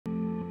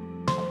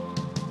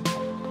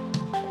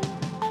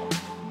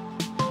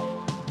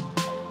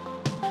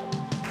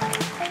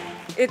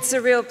It's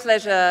a real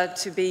pleasure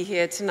to be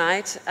here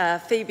tonight.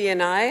 Phoebe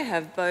and I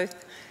have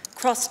both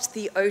crossed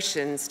the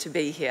oceans to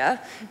be here.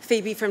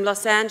 Phoebe from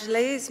Los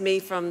Angeles, me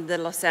from the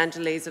Los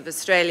Angeles of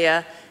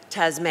Australia,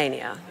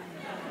 Tasmania.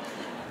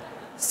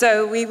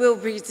 So we will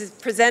be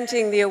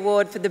presenting the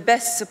award for the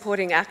Best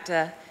Supporting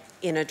Actor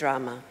in a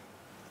Drama.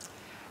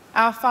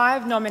 Our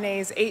 5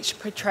 nominees each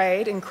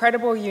portrayed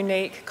incredible,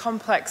 unique,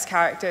 complex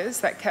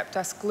characters that kept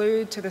us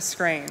glued to the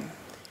screen.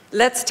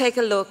 Let's take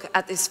a look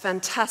at this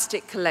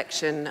fantastic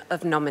collection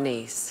of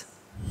nominees.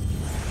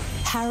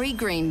 Harry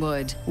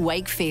Greenwood,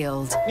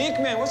 Wakefield.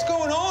 Nick, man, what's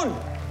going on?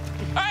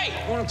 Hey,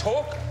 want to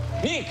talk?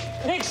 Nick,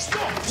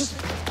 stop! Just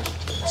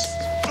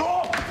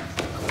stop!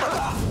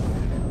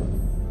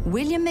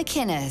 William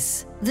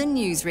McInnes, The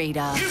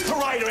Newsreader. You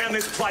parade around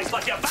this place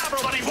like you're Barbara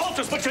Bloody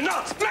Walters, but you're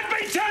not. Let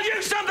me tell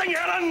you something,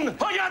 Helen.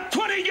 I got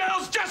 20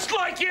 girls just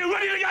like you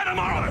ready to go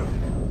tomorrow.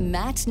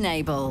 Matt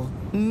Nable,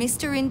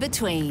 Mr. In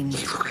Between. You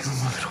look at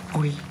my little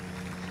boy.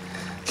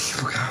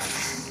 You look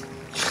after me.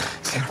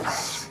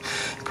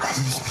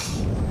 Promise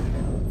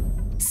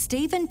me.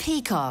 Stephen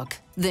Peacock,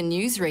 The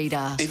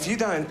Newsreader. If you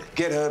don't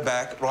get her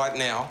back right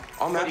now,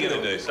 I'm What are you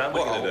going to do, son?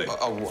 What are you going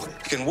to do?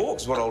 I can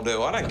walk's what I'll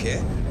do. I don't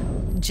care.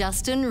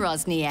 Justin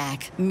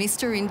Rosniak,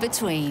 Mr. In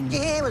Between.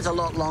 Your hair was a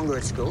lot longer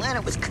at school and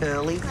it was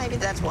curly. Maybe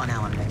that's why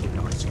no one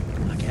recognised you.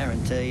 I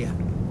guarantee you,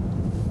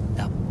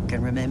 I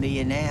can remember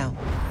you now.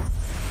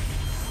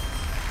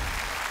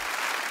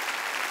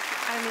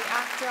 And the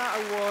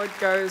AACTA Award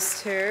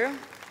goes to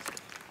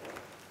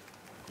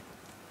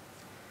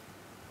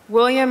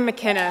William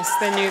McInnes,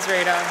 The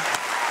Newsreader.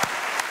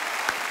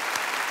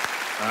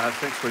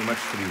 Thanks very much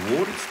for the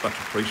award. It's much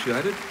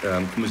appreciated.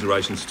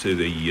 Commiserations to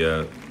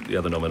the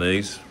other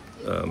nominees.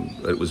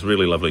 It was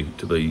really lovely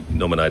to be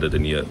nominated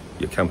in your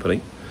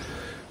company.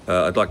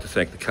 I'd like to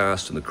thank the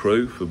cast and the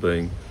crew for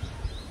being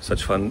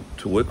such fun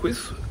to work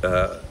with.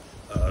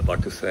 I'd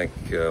like to thank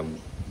the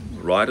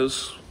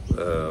writers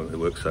who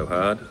work so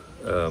hard,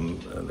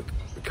 and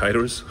the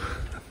caterers,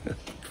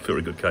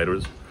 very good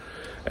caterers,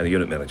 and the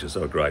unit managers. They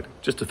were great.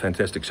 Just a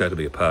fantastic show to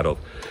be a part of.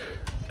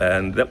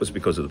 And that was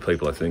because of the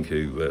people, I think,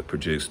 who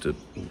produced it,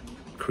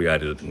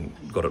 created it and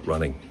got it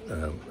running.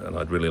 And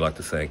I'd really like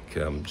to thank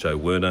Joe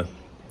Werner,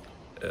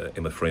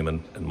 Emma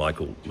Freeman and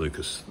Michael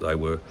Lucas. They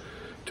were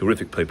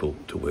terrific people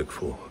to work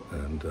for,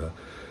 and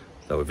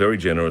they were very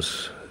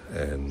generous,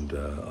 and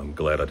I'm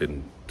glad I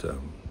didn't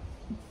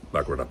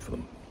bugger it up for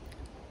them.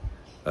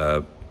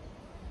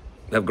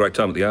 Have a great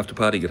time at the after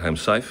party, get home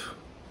safe,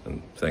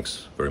 and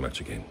thanks very much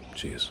again.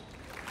 Cheers.